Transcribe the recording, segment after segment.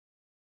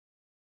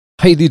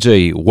Hey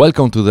DJ,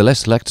 welcome to the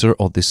last lecture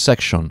of this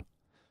section.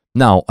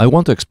 Now I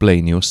want to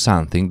explain you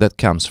something that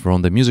comes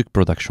from the music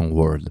production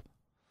world.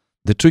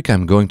 The trick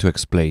I'm going to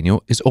explain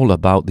you is all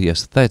about the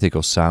aesthetic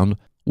of sound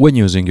when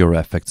using your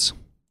effects.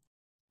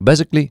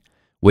 Basically,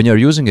 when you're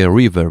using a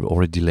reverb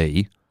or a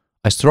delay,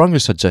 I strongly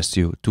suggest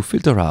you to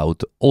filter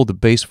out all the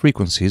bass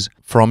frequencies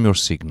from your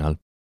signal.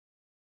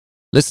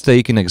 Let's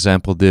take an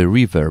example the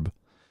reverb.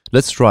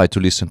 Let's try to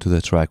listen to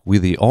the track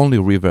with the only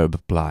reverb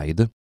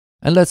applied,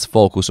 and let's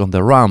focus on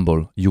the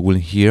rumble you will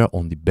hear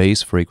on the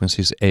bass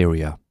frequencies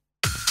area.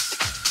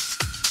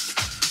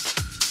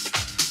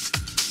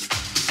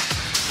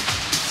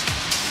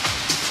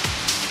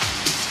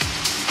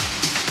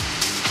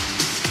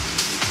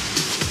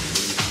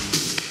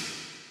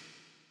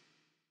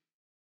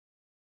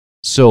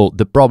 So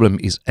the problem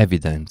is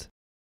evident.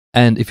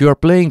 And if you are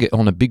playing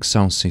on a big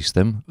sound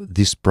system,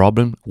 this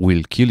problem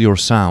will kill your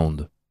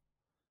sound.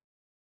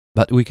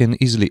 But we can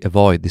easily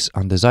avoid this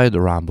undesired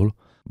rumble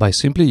by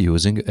simply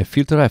using a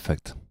filter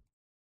effect.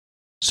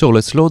 So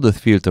let's load the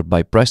filter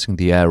by pressing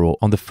the arrow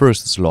on the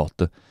first slot,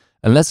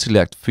 and let's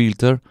select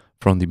Filter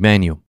from the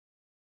menu.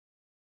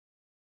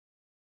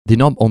 The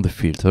knob on the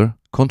filter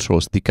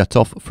controls the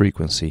cutoff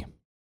frequency.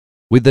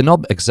 With the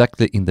knob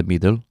exactly in the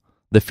middle,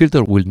 the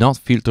filter will not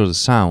filter the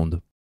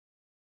sound.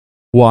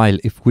 While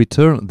if we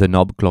turn the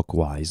knob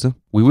clockwise,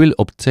 we will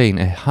obtain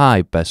a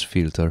high-pass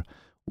filter,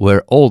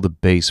 where all the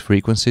bass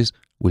frequencies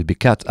will be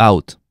cut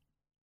out.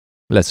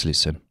 Let's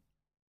listen.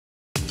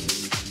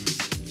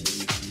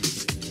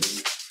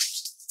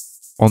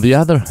 On the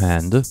other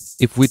hand,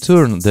 if we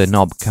turn the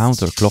knob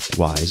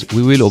counterclockwise,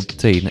 we will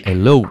obtain a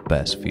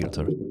low-pass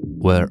filter,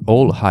 where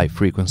all high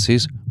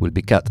frequencies will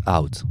be cut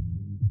out.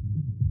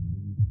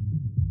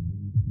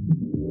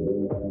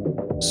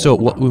 So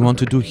what we want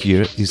to do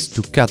here is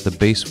to cut the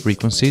bass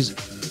frequencies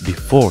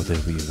before the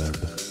reverb.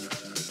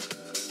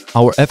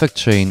 Our effect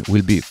chain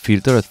will be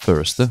filter at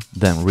first,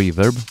 then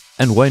reverb,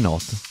 and why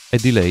not, a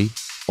delay,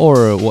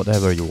 or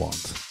whatever you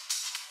want.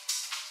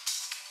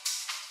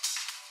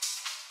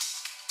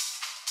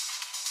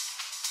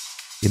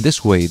 In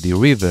this way, the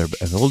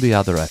reverb and all the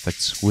other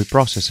effects will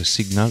process a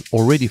signal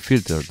already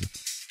filtered,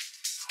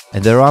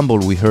 and the rumble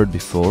we heard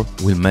before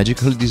will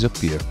magically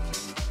disappear.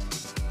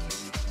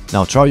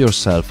 Now try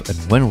yourself, and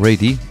when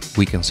ready,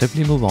 we can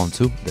simply move on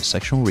to the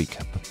section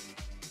recap.